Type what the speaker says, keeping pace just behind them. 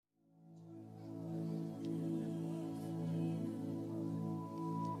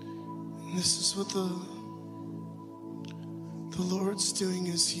And this is what the Lord's doing,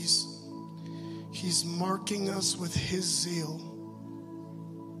 is he's marking us with his zeal.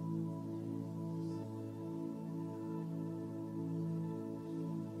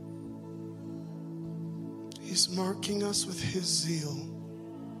 He's marking us with his zeal.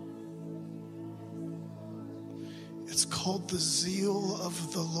 It's called the zeal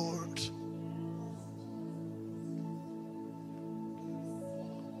of the Lord.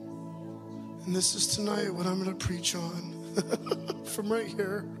 And this is tonight what I'm going to preach on from right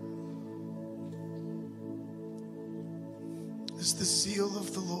here. Is the zeal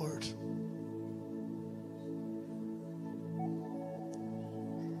of the Lord.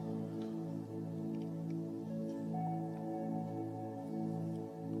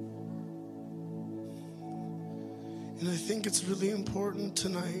 And I think it's really important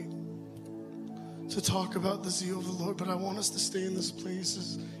tonight to talk about the zeal of the Lord, but I want us to stay in this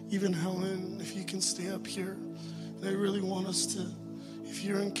place. Even Helen, if you can stay up here. And I really want us to, if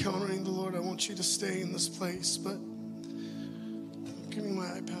you're encountering the Lord, I want you to stay in this place. But give me my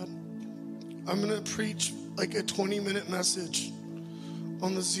iPad. I'm going to preach like a 20-minute message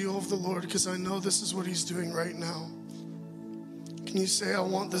on the zeal of the Lord, because I know this is what he's doing right now. Can you say, I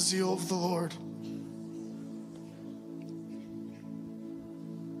want the zeal of the Lord?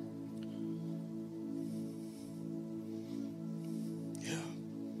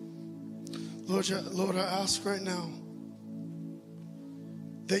 Lord, I ask right now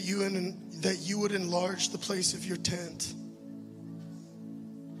that you would enlarge the place of your tent,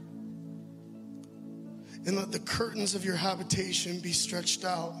 and let the curtains of your habitation be stretched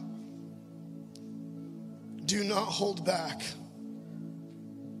out. Do not hold back.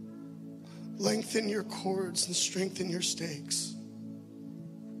 Lengthen your cords and strengthen your stakes.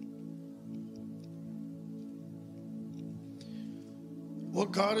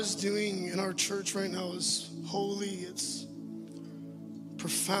 What God is doing in our church right now is holy, it's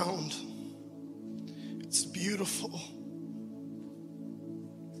profound, it's beautiful.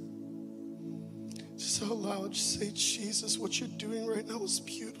 Just out loud, just say, Jesus, what you're doing right now is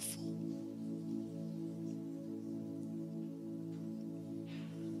beautiful.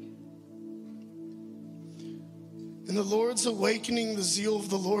 And the Lord's awakening the zeal of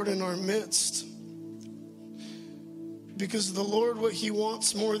the Lord in our midst. Because the Lord, what he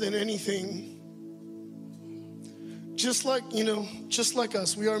wants more than anything, just like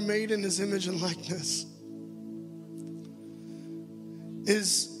us, we are made in his image and likeness,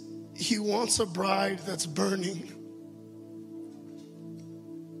 is he wants a bride that's burning.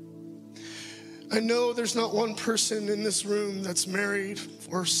 I know there's not one person in this room that's married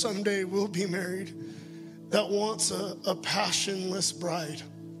or someday will be married that wants a passionless bride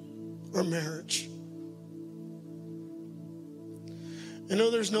or marriage. I know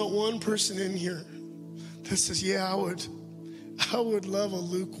there's not one person in here that says, yeah, I would love a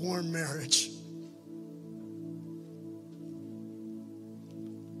lukewarm marriage.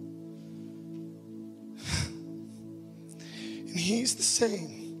 And he's the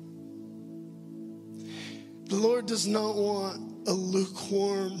same. The Lord does not want a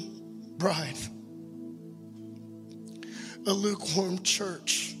lukewarm bride, a lukewarm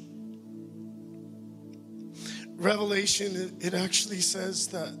church. Revelation, it actually says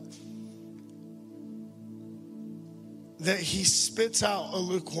that he spits out a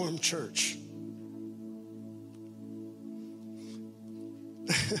lukewarm church.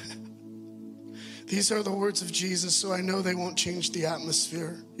 These are the words of Jesus, so I know they won't change the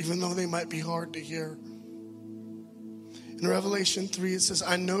atmosphere, even though they might be hard to hear. In Revelation 3, it says,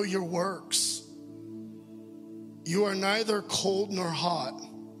 I know your works. You are neither cold nor hot.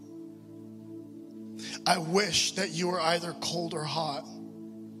 I wish that you were either cold or hot.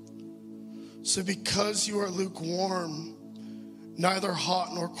 So because you are lukewarm, neither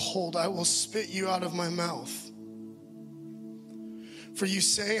hot nor cold, I will spit you out of my mouth. For you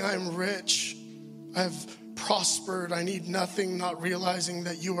say, I am rich, I have prospered, I need nothing, not realizing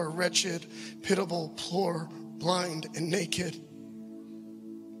that you are wretched, pitiable, poor, blind, and naked.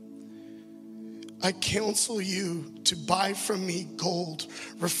 I counsel you to buy from me gold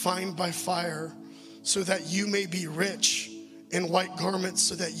refined by fire, so that you may be rich, in white garments,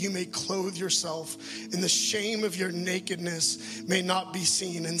 so that you may clothe yourself, and the shame of your nakedness may not be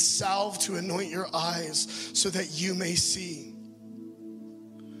seen, and salve to anoint your eyes, so that you may see.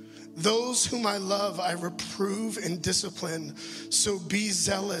 Those whom I love, I reprove and discipline, so be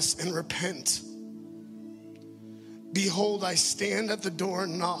zealous and repent. Behold, I stand at the door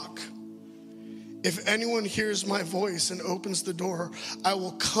and knock. If anyone hears my voice and opens the door, I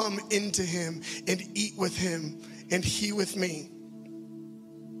will come into him and eat with him and he with me.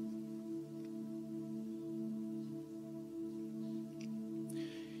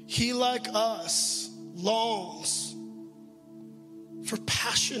 He, like us, longs for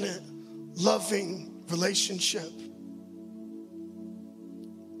passionate, loving relationship.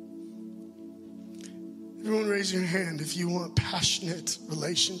 Everyone raise your hand if you want passionate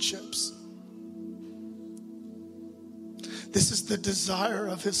relationships. This is the desire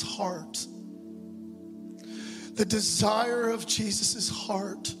of his heart. The desire of Jesus'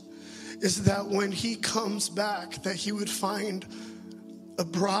 heart is that when he comes back, that he would find a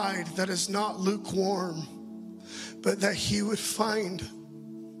bride that is not lukewarm, but that he would find a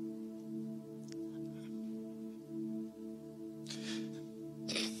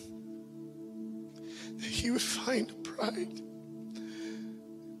bride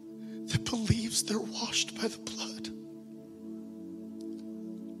that believes they're washed by the blood,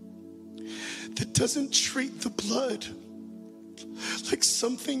 that doesn't treat the blood like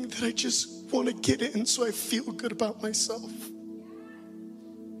something that I just want to get in so I feel good about myself,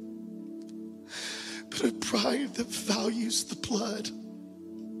 but a bride that values the blood.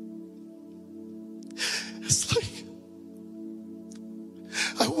 It's like,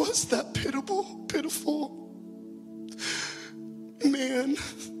 I was that pitiful man.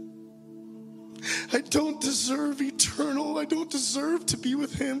 I don't deserve eternal. I don't deserve to be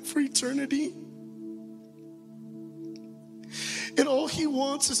with him for eternity. And all he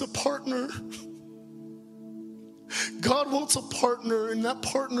wants is a partner. God wants a partner, and that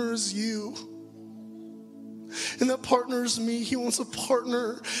partner is you. And that partner is me. He wants a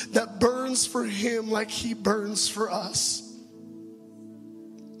partner that burns for him like he burns for us.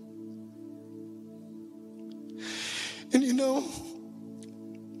 And you know,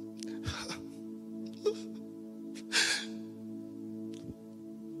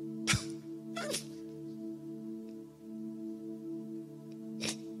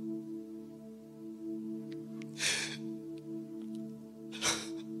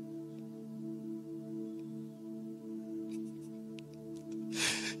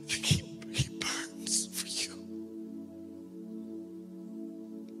 he burns for you.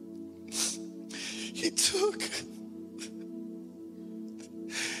 He took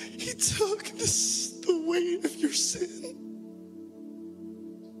the weight of your sin.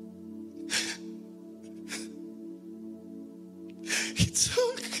 He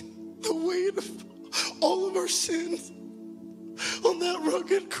took the weight of all of our sins on that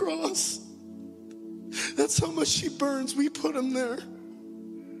rugged cross. That's how much he burns. We put him there.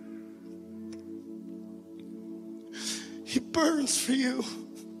 He burns for you.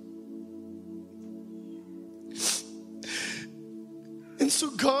 And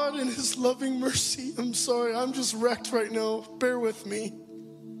so God in his loving mercy, I'm sorry, I'm just wrecked right now. Bear with me.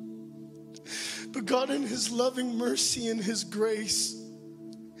 But God in his loving mercy and his grace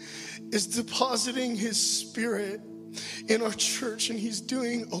is depositing his spirit in our church, and he's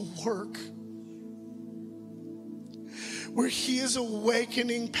doing a work where he is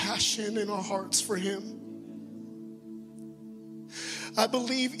awakening passion in our hearts for him. I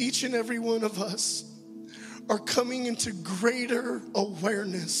believe each and every one of us are coming into greater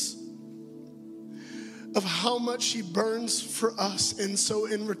awareness of how much he burns for us. And so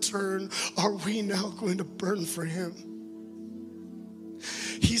in return, are we now going to burn for him?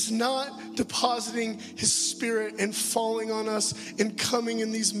 He's not depositing his spirit and falling on us and coming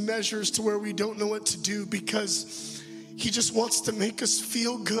in these measures to where we don't know what to do, because he just wants to make us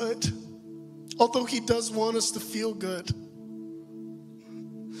feel good. Although he does want us to feel good.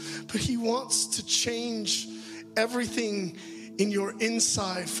 But he wants to change everything in your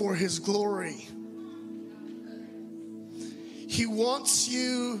inside for his glory. He wants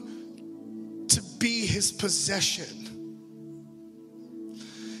you to be his possession.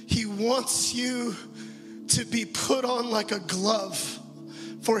 He wants you to be put on like a glove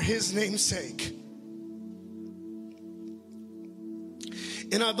for his name's sake.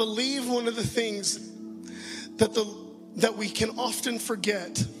 And I believe one of the things that we can often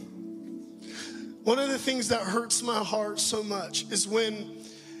forget, one of the things that hurts my heart so much, is when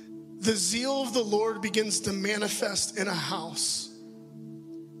the zeal of the Lord begins to manifest in a house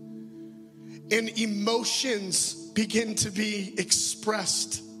and emotions begin to be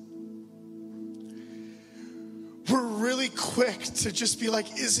expressed. We're really quick to just be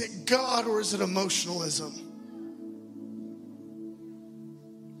like, is it God or is it emotionalism?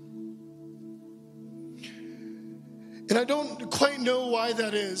 And I don't quite know why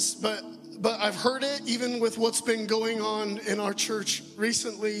that is, but I've heard it even with what's been going on in our church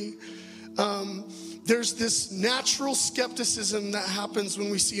recently. There's this natural skepticism that happens when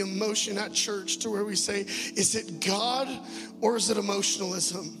we see emotion at church, to where we say, is it God or is it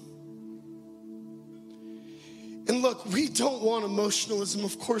emotionalism? And look, we don't want emotionalism,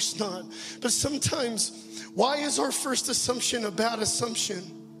 of course not. But sometimes, why is our first assumption a bad assumption?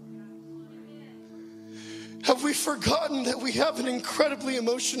 Have we forgotten that we have an incredibly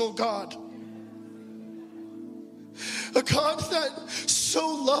emotional God? A God that so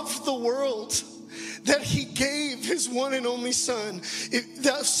loved the world that he gave his one and only son,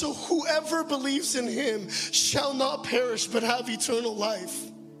 so whoever believes in him shall not perish but have eternal life.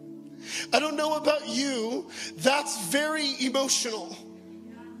 I don't know about you, that's very emotional.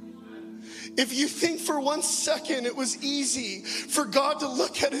 If you think for 1 second it was easy for God to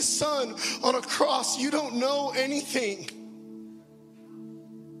look at his son on a cross, you don't know anything.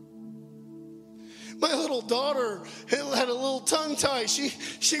 My little daughter had a little tongue tie. She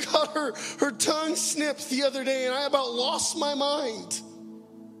got her tongue snipped the other day, and I about lost my mind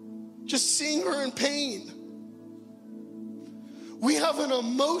just seeing her in pain. We have an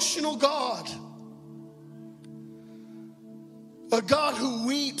emotional God. A God who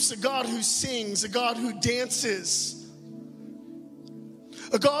weeps, a God who sings, a God who dances.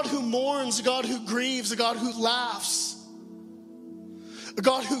 A God who mourns, a God who grieves, a God who laughs. A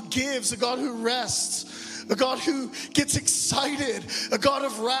God who gives, a God who rests, a God who gets excited, a God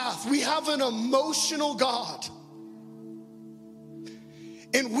of wrath. We have an emotional God.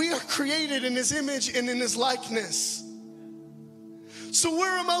 And we are created in his image and in his likeness. So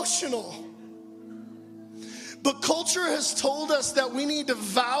we're emotional. But culture has told us that we need to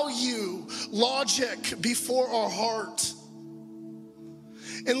value logic before our heart.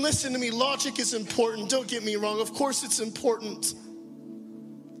 And listen to me, logic is important. Don't get me wrong. Of course it's important.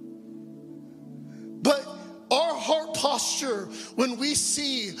 But our heart posture when we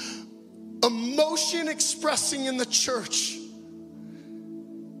see emotion expressing in the church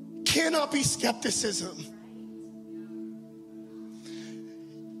cannot be skepticism.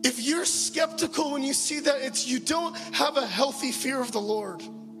 If you're skeptical when you see that, you don't have a healthy fear of the Lord.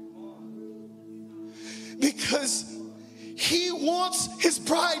 Because he wants his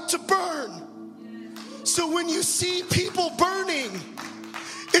bride to burn. So when you see people burning,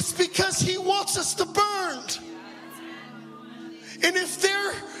 it's because he wants us to burn. And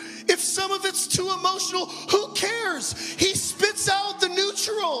if some of it's too emotional, who cares? He spits out the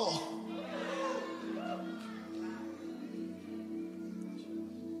neutral.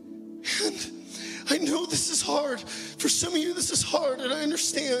 And I know this is hard. For some of you, this is hard, and I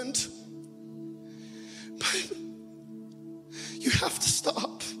understand. But you have to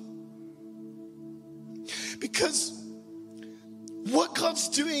stop. Because what God's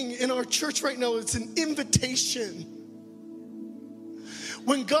doing in our church right now is an invitation.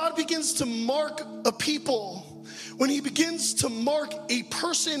 When God begins to mark a people, when he begins to mark a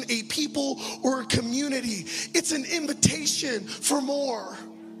person, a people, or a community, it's an invitation for more.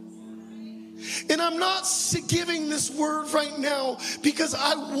 And I'm not giving this word right now because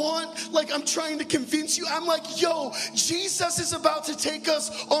I'm trying to convince you. I'm like, Jesus is about to take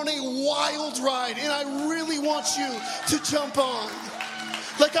us on a wild ride, and I really want you to jump on.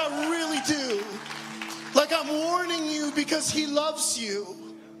 Like I really do. Like I'm warning you because he loves you.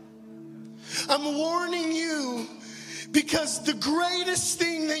 I'm warning you because the greatest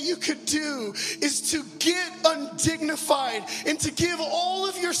thing that you could do is to get undignified and to give all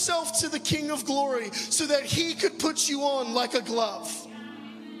of yourself to the King of Glory so that he could put you on like a glove.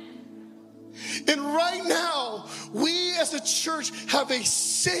 And right now, we as a church have a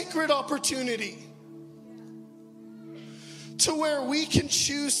sacred opportunity to where we can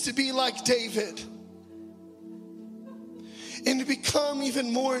choose to be like David and to become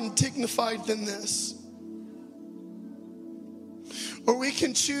even more undignified than this. Or we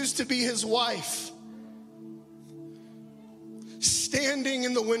can choose to be his wife, standing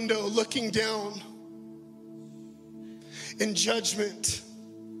in the window looking down in judgment.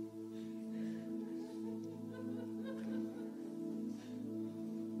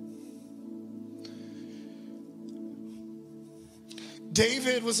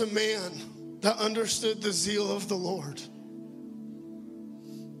 David was a man that understood the zeal of the Lord.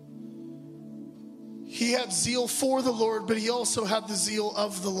 He had zeal for the Lord, but he also had the zeal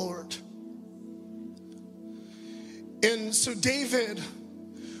of the Lord. And so David,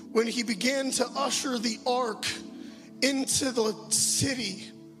 when he began to usher the ark into the city,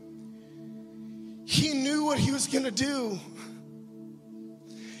 he knew what he was going to do.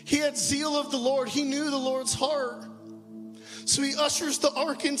 He had zeal of the Lord. He knew the Lord's heart. So he ushers the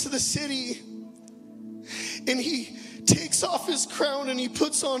ark into the city, and he takes off his crown and he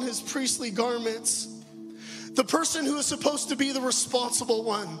puts on his priestly garments. The person who is supposed to be the responsible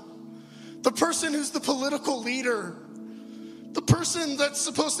one, the person who's the political leader, the person that's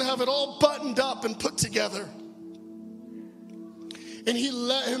supposed to have it all buttoned up and put together. And he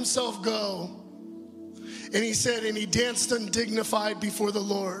let himself go. And he said, and he danced undignified before the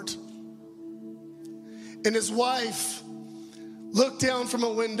Lord. And his wife looked down from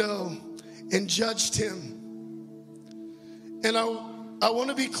a window and judged him. And I want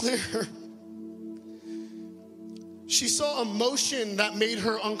to be clear. She saw emotion that made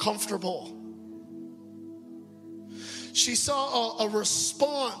her uncomfortable. She saw a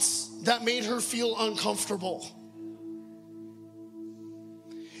response that made her feel uncomfortable.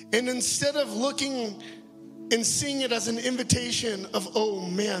 And instead of looking and seeing it as an invitation of, oh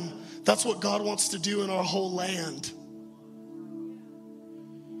man, that's what God wants to do in our whole land,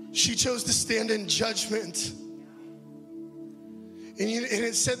 she chose to stand in judgment. And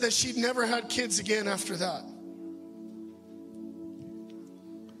it said that she'd never had kids again after that.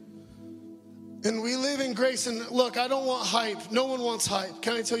 And we live in grace. And look, I don't want hype. No one wants hype.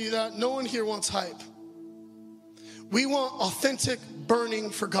 Can I tell you that? No one here wants hype. We want authentic burning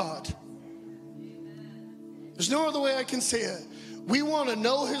for God. There's no other way I can say it. We want to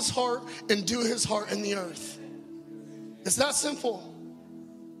know his heart and do his heart in the earth. It's that simple.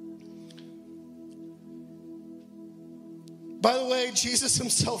 By the way, Jesus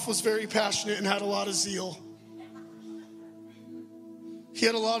himself was very passionate and had a lot of zeal. He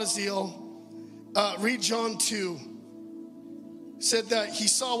had a lot of zeal. Read John 2. Said that he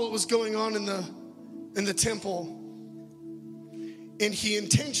saw what was going on in the temple, and he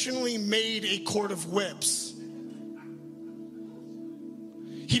intentionally made a cord of whips.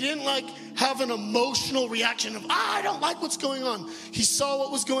 He didn't have an emotional reaction of, I don't like what's going on. He saw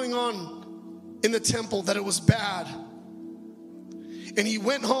what was going on in the temple, that it was bad. And he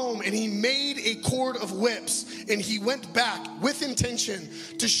went home and he made a cord of whips, and he went back with intention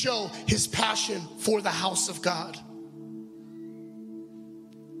to show his passion for the house of God.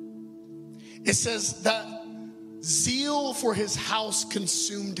 It says that zeal for his house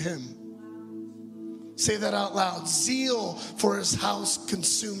consumed him. Say that out loud. Zeal for his house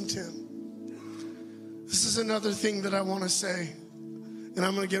consumed him. This is another thing that I want to say, and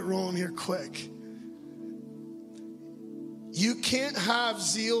I'm going to get rolling here quick. You can't have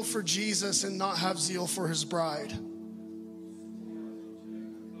zeal for Jesus and not have zeal for his bride.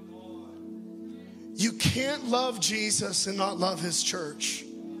 You can't love Jesus and not love his church.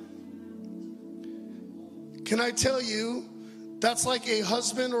 Can I tell you, that's like a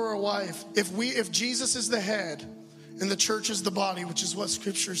husband or a wife. If Jesus is the head and the church is the body, which is what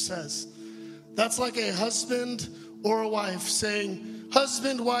scripture says, that's like a husband or a wife saying,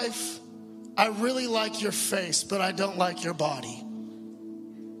 husband, wife, I really like your face, but I don't like your body.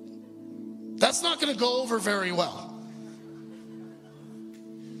 That's not going to go over very well.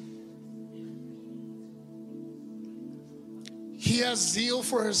 He has zeal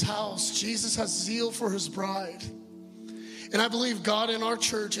for his house. Jesus has zeal for his bride. And I believe God in our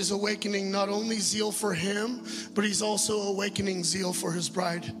church is awakening not only zeal for him, but he's also awakening zeal for his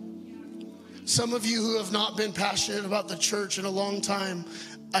bride. Some of you who have not been passionate about the church in a long time,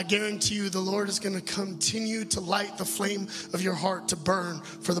 I guarantee you the Lord is going to continue to light the flame of your heart to burn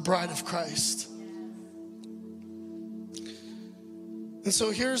for the bride of Christ. And so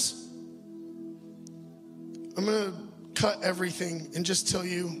I'm going to cut everything and just tell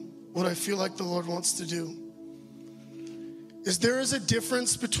you what I feel like the Lord wants to do. There is a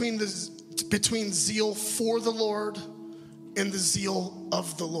difference between zeal for the Lord and the zeal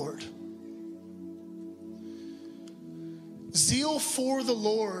of the Lord. Zeal for the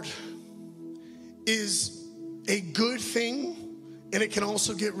Lord is a good thing, and it can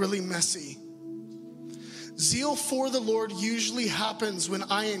also get really messy. Zeal for the Lord usually happens when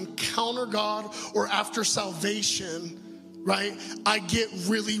I encounter God, or after salvation, right? I get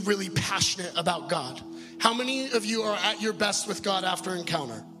really, really passionate about God. How many of you are at your best with God after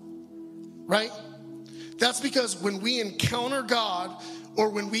encounter? Right? That's because when we encounter God, or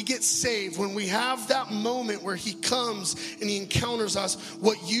when we get saved, when we have that moment where he comes and he encounters us,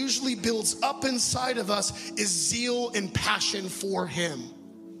 what usually builds up inside of us is zeal and passion for him.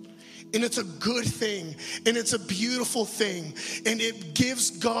 And it's a good thing, and it's a beautiful thing, and it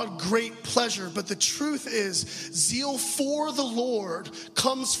gives God great pleasure. But the truth is, zeal for the Lord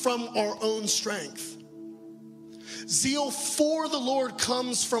comes from our own strength. Zeal for the Lord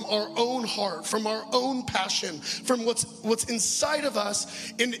comes from our own heart, from our own passion, from what's inside of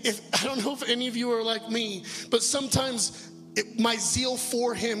us. And I don't know if any of you are like me, but sometimes my zeal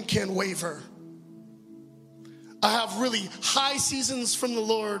for him can waver. I have really high seasons from the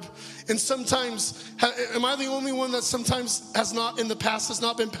Lord, and sometimes, am I the only one that sometimes has not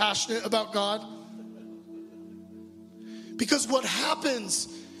been passionate about God? Because what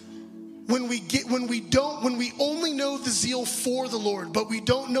happens when we only know the zeal for the Lord, but we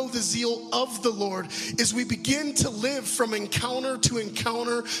don't know the zeal of the Lord, is we begin to live from encounter to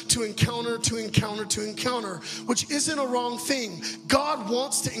encounter to encounter to encounter to encounter, which isn't a wrong thing. God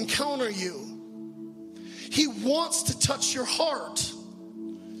wants to encounter you. He wants to touch your heart.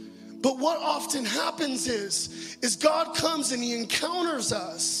 But what often happens is God comes and he encounters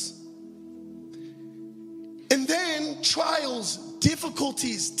us. And then trials,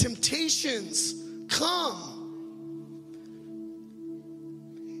 difficulties, temptations come.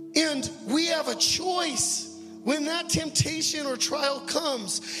 And we have a choice. When that temptation or trial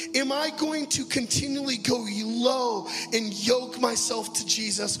comes, am I going to continually go low and yoke myself to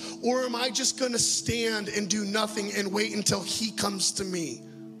Jesus? Or am I just going to stand and do nothing and wait until he comes to me?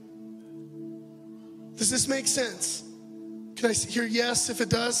 Does this make sense? Can I hear yes if it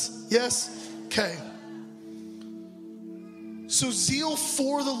does? Yes? Okay. So zeal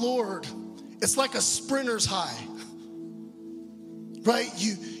for the Lord, it's like a sprinter's high. Right?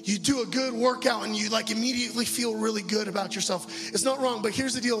 You do a good workout and you like immediately feel really good about yourself. It's not wrong, but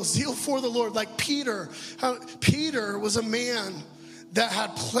here's the deal. Zeal for the Lord, like Peter. Peter was a man that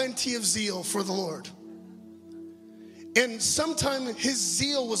had plenty of zeal for the Lord. And sometimes his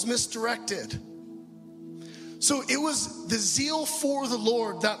zeal was misdirected. So it was the zeal for the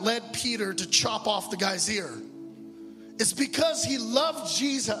Lord that led Peter to chop off the guy's ear. It's because he loved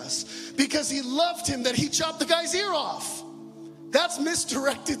Jesus, because he loved him, that he chopped the guy's ear off. That's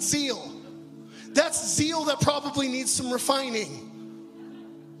misdirected zeal. That's zeal that probably needs some refining.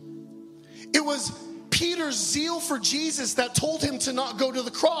 It was Peter's zeal for Jesus that told him to not go to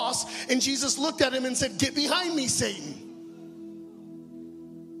the cross, and Jesus looked at him and said, "Get behind me, Satan."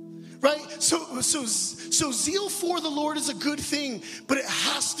 Right? So zeal for the Lord is a good thing, but it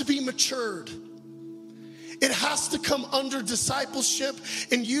has to be matured. It has to come under discipleship.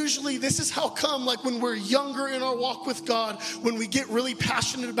 And usually this is how come, like when we're younger in our walk with God, when we get really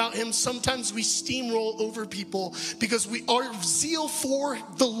passionate about him, sometimes we steamroll over people because our zeal for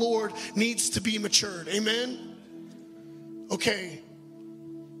the Lord needs to be matured. Amen? Okay.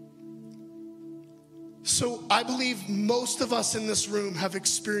 So I believe most of us in this room have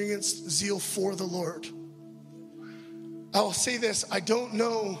experienced zeal for the Lord. I'll say this, I don't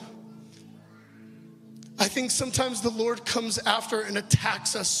know. I think sometimes the Lord comes after and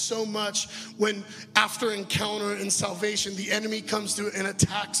attacks us so much when after encounter and salvation, the enemy comes through and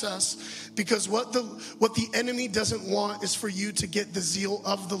attacks us, because what the enemy doesn't want is for you to get the zeal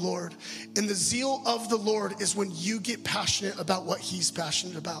of the Lord. And the zeal of the Lord is when you get passionate about what he's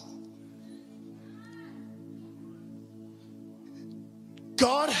passionate about.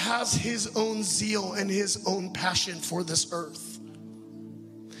 God has his own zeal and his own passion for this earth.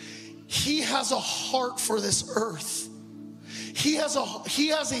 He has a heart for this earth. He has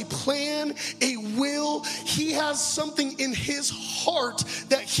a plan, a will. He has something in his heart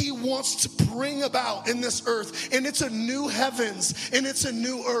that he wants to bring about in this earth. And it's a new heavens and it's a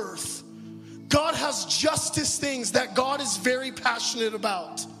new earth. God has justice things that God is very passionate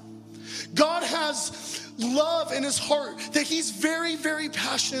about. God has love in his heart that he's very, very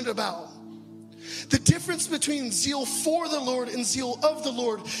passionate about. The difference between zeal for the Lord and zeal of the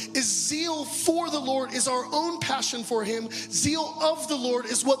Lord is zeal for the Lord is our own passion for him. Zeal of the Lord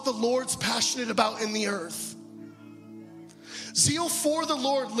is what the Lord's passionate about in the earth. Zeal for the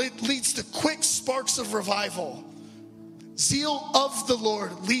Lord leads to quick sparks of revival. Zeal of the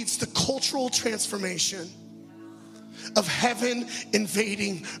Lord leads to cultural transformation of heaven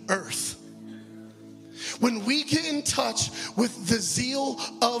invading earth. When we get in touch with the zeal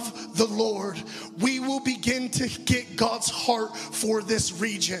of the Lord, we will begin to get God's heart for this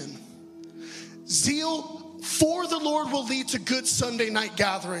region. Zeal for the Lord will lead to good Sunday night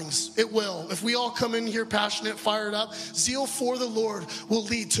gatherings. It will. If we all come in here passionate, fired up, zeal for the Lord will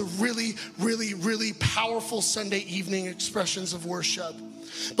lead to really, really, really powerful Sunday evening expressions of worship.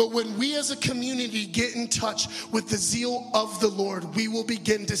 But when we as a community get in touch with the zeal of the Lord, we will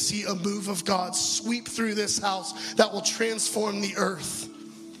begin to see a move of God sweep through this house that will transform the earth.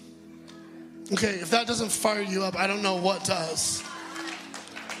 Okay, if that doesn't fire you up, I don't know what does.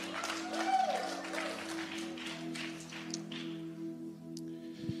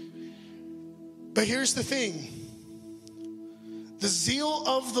 But here's the thing. The zeal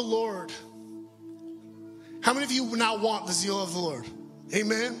of the Lord. How many of you now want the zeal of the Lord?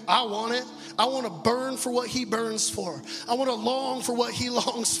 Amen. I want it. I want to burn for what he burns for. I want to long for what he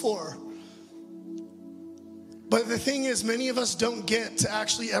longs for. But the thing is, many of us don't get to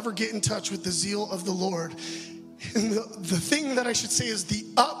actually ever get in touch with the zeal of the Lord. And the thing that I should say is the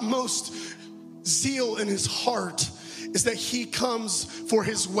utmost zeal in his heart is that he comes for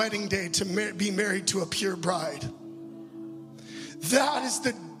his wedding day to be married to a pure bride. That is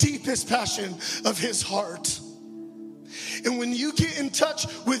the deepest passion of his heart. And when you get in touch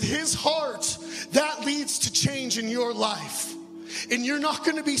with his heart, that leads to change in your life. And you're not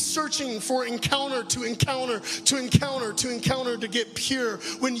going to be searching for encounter to encounter to encounter to encounter to get pure.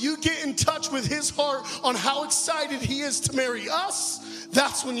 When you get in touch with his heart on how excited he is to marry us,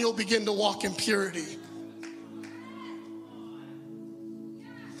 that's when you'll begin to walk in purity.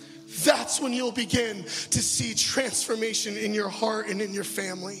 That's when you'll begin to see transformation in your heart and in your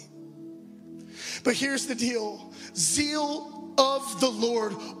family. But here's the deal. Zeal of the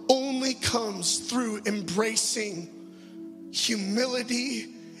Lord only comes through embracing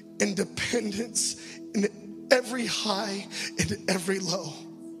humility and dependence in every high and every low.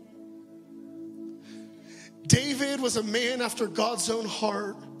 David was a man after God's own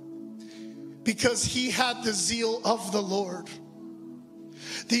heart because he had the zeal of the Lord.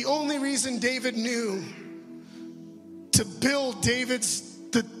 The only reason David knew to build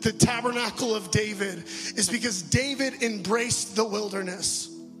the tabernacle of David is because David embraced the wilderness.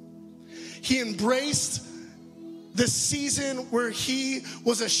 He embraced the season where he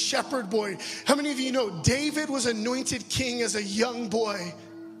was a shepherd boy. How many of you know David was anointed king as a young boy?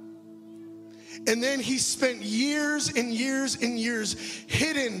 And then he spent years and years and years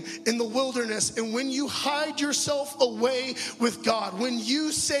hidden in the wilderness. And when you hide yourself away with God, when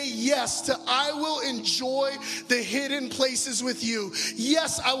you say yes to, I will enjoy the hidden places with you.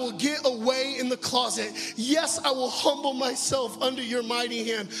 Yes, I will get away in the closet. Yes, I will humble myself under your mighty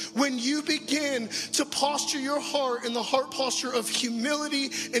hand. When you begin to posture your heart in the heart posture of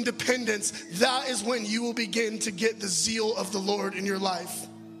humility and dependence, that is when you will begin to get the zeal of the Lord in your life.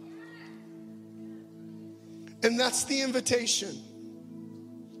 And that's the invitation.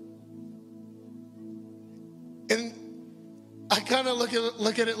 And I kind of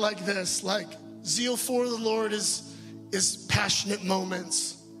look at it like this, like zeal for the Lord is passionate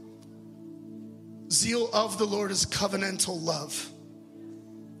moments. Zeal of the Lord is covenantal love.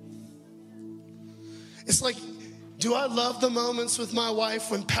 It's like, do I love the moments with my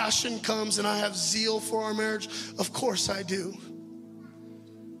wife when passion comes and I have zeal for our marriage? Of course I do.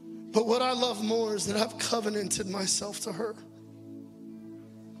 But what I love more is that I've covenanted myself to her.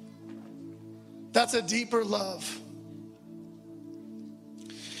 That's a deeper love.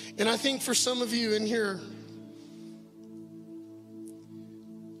 And I think for some of you in here,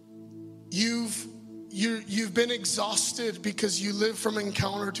 you've been exhausted because you live from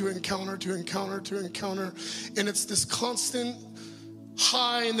encounter to encounter to encounter to encounter. And it's this constant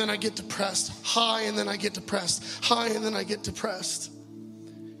high and then I get depressed, high and then I get depressed, high and then I get depressed.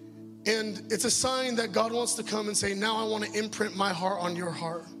 And it's a sign that God wants to come and say, now I want to imprint my heart on your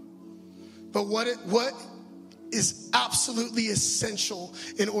heart. But what is absolutely essential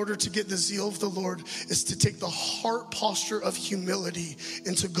in order to get the zeal of the Lord is to take the heart posture of humility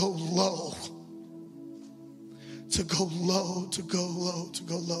and to go low. To go low, to go low, to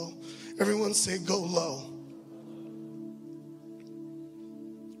go low. Everyone say, go low.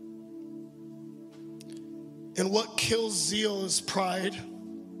 And what kills zeal is pride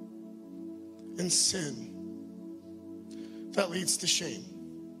and sin. That leads to shame.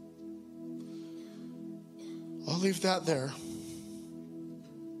 I'll leave that there.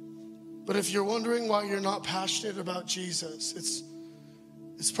 But if you're wondering why you're not passionate about Jesus,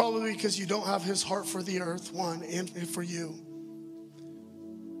 it's probably because you don't have his heart for the earth, one, and for you.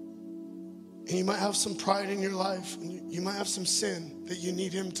 And you might have some pride in your life, and you might have some sin that you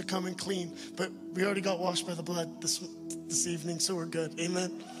need him to come and clean. But we already got washed by the blood this evening, so we're good.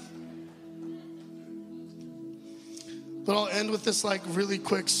 Amen. But I'll end with this like really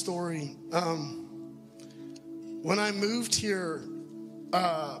quick story. When I moved here,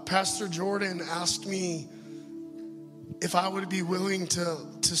 Pastor Jordan asked me if I would be willing to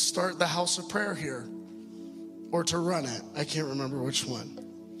start the house of prayer here or to run it. I can't remember which one.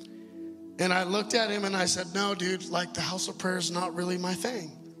 And I looked at him and I said, no, dude, like the house of prayer is not really my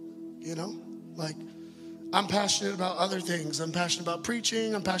thing. You know, like I'm passionate about other things. I'm passionate about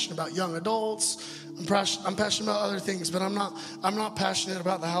preaching. I'm passionate about young adults. I'm passionate about other things, but I'm not passionate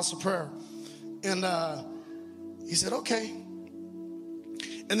about the house of prayer. And he said, okay.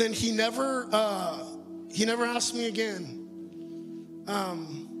 And then he never asked me again.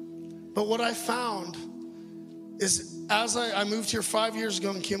 But what I found is as I moved here 5 years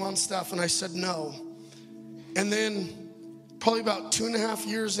ago and came on staff, and I said no. And then probably about 2.5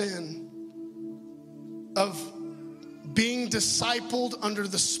 years in of being discipled under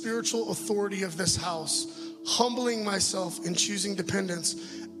the spiritual authority of this house, humbling myself and choosing dependence,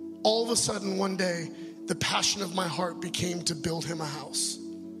 all of a sudden one day, the passion of my heart became to build him a house.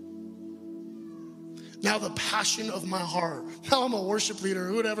 Now the passion of my heart, now I'm a worship leader.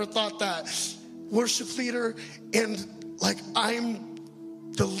 Who would ever thought that? Worship leader, and like I'm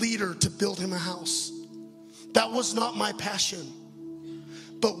the leader to build him a house. That was not my passion.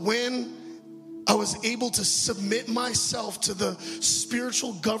 But when I was able to submit myself to the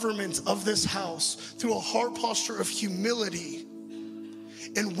spiritual government of this house through a heart posture of humility,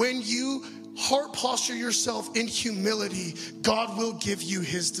 and when you heart posture yourself in humility, God will give you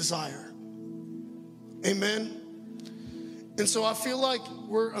his desire. Amen. And so I feel like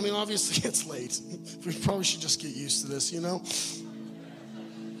obviously it's late. We probably should just get used to this, you know?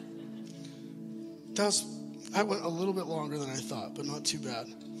 I went a little bit longer than I thought, but not too bad.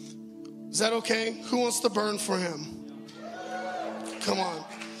 Is that okay? Who wants to burn for him? Come on.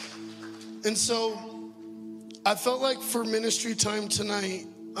 And so I felt like for ministry time tonight,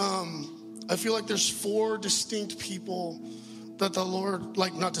 I feel like there's 4 distinct people that the Lord,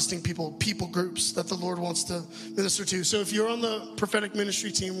 like not distinct people groups that the Lord wants to minister to. So if you're on the prophetic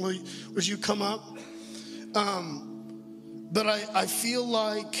ministry team, would you come up? But I feel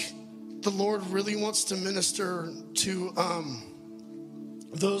like the Lord really wants to minister to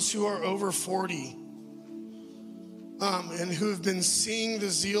those who are over 40 and who have been seeing the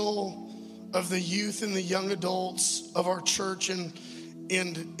zeal of the youth and the young adults of our church, and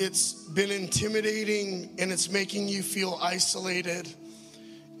it's been intimidating, and it's making you feel isolated,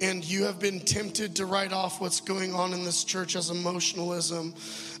 and you have been tempted to write off what's going on in this church as emotionalism.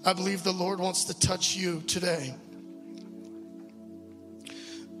 I believe the Lord wants to touch you today.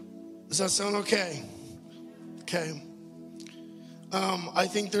 Does that sound okay? Okay. I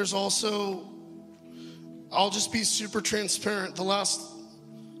think there's also, I'll just be super transparent. The last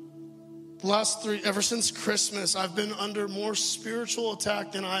 3, ever since Christmas, I've been under more spiritual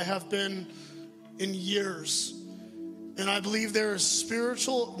attack than I have been in years. And I believe there is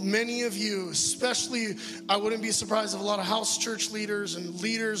many of you, especially, I wouldn't be surprised if a lot of house church leaders and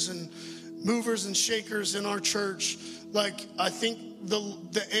movers and shakers in our church, like I think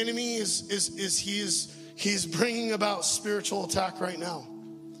the enemy he's bringing about spiritual attack right now,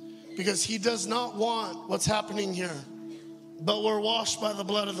 because he does not want what's happening here, but we're washed by the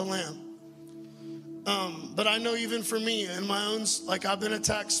blood of the Lamb. But I know even for me and my own, like I've been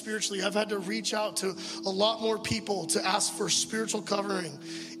attacked spiritually. I've had to reach out to a lot more people to ask for spiritual covering.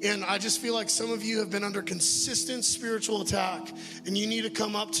 And I just feel like some of you have been under consistent spiritual attack, and you need to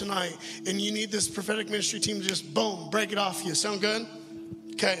come up tonight, and you need this prophetic ministry team to just boom, break it off you. Sound good?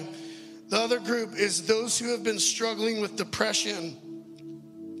 Okay. The other group is those who have been struggling with depression.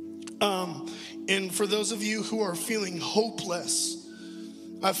 And for those of you who are feeling hopeless,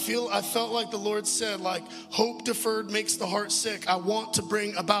 I felt like the Lord said, like, hope deferred makes the heart sick. I want to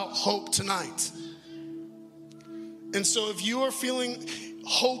bring about hope tonight. And so if you are feeling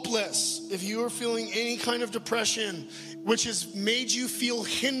hopeless, if you are feeling any kind of depression, which has made you feel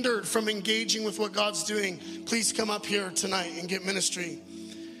hindered from engaging with what God's doing, please come up here tonight and get ministry.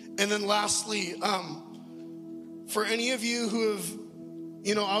 And then lastly, for any of you who have,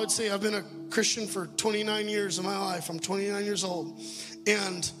 I would say I've been a Christian for 29 years of my life. I'm 29 years old.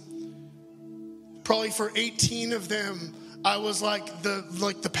 And probably for 18 of them, I was like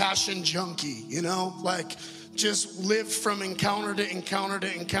the passion junkie, like just lived from encounter to encounter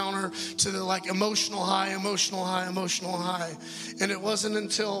to encounter to the like emotional high. And it wasn't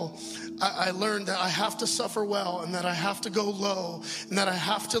until I learned that I have to suffer well, and that I have to go low, and that I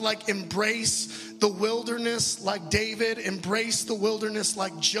have to like embrace the wilderness like David, embrace the wilderness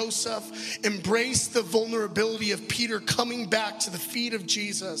like Joseph, embrace the vulnerability of Peter coming back to the feet of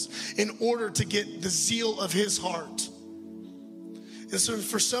Jesus in order to get the zeal of his heart. And so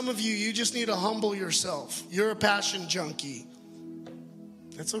for some of you, you just need to humble yourself. You're a passion junkie.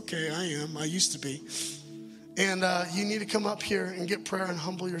 That's okay, I am. I used to be. And you need to come up here and get prayer and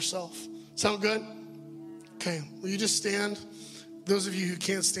humble yourself. Sound good? Okay, will you just stand? Those of you who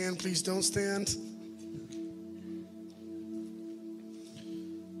can't stand, please don't stand.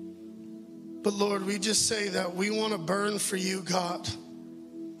 But Lord, we just say that we want to burn for you, God.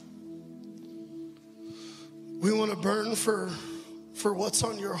 We want to burn for what's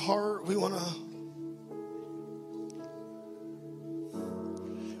on your heart.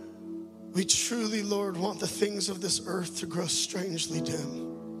 We truly, Lord, want the things of this earth to grow strangely dim.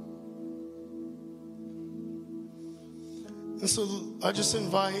 And so I just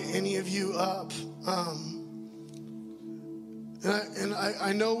invite any of you up. And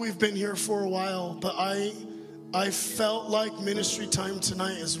I know we've been here for a while, but I felt like ministry time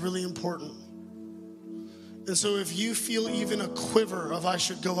tonight is really important. And so if you feel even a quiver of I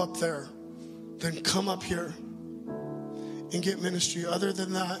should go up there, then come up here and get ministry. Other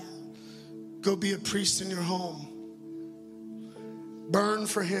than that, go be a priest in your home. Burn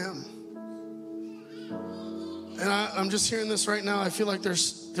for him. And I'm just hearing this right now. I feel like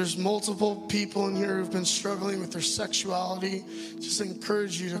there's multiple people in here who've been struggling with their sexuality. Just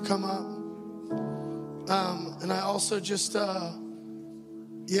encourage you to come up. And I also just,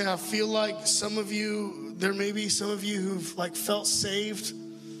 feel like some of you, there may be some of you who've like felt saved,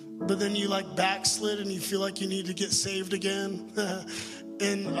 but then you like backslid and you feel like you need to get saved again.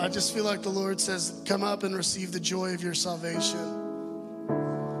 And I just feel like the Lord says, come up and receive the joy of your salvation.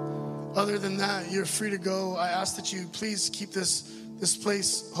 Other than that, you're free to go. I ask that you please keep this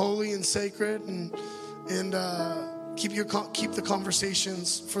place holy and sacred, and keep the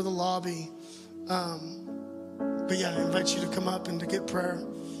conversations for the lobby. But yeah, I invite you to come up and to get prayer.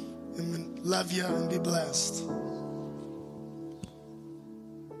 And love you and be blessed.